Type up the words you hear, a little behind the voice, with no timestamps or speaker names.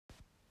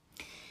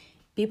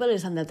People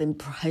is under the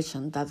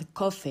impression that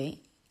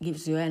coffee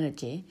gives you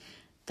energy,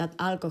 that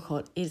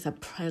alcohol is a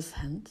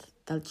present,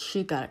 that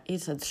sugar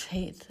is a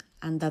treat,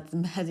 and that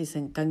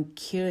medicine can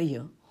cure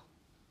you.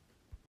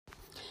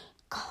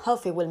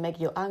 Coffee will make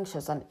you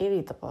anxious and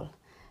irritable.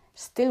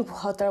 Still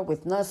water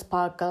with no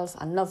sparkles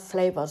and no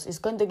flavors is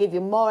going to give you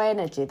more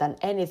energy than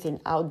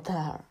anything out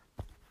there.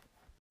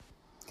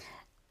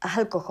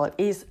 Alcohol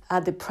is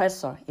a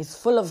depressor, it's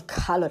full of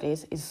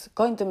calories, it's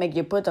going to make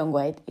you put on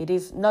weight, it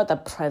is not a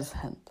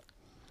present.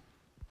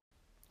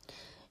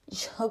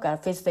 Sugar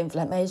feeds the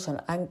inflammation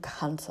and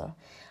cancer.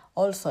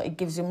 Also, it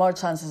gives you more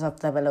chances of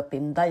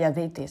developing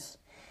diabetes.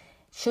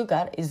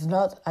 Sugar is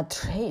not a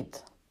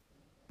treat.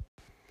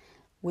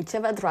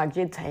 Whichever drug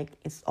you take,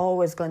 it's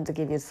always going to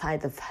give you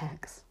side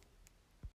effects.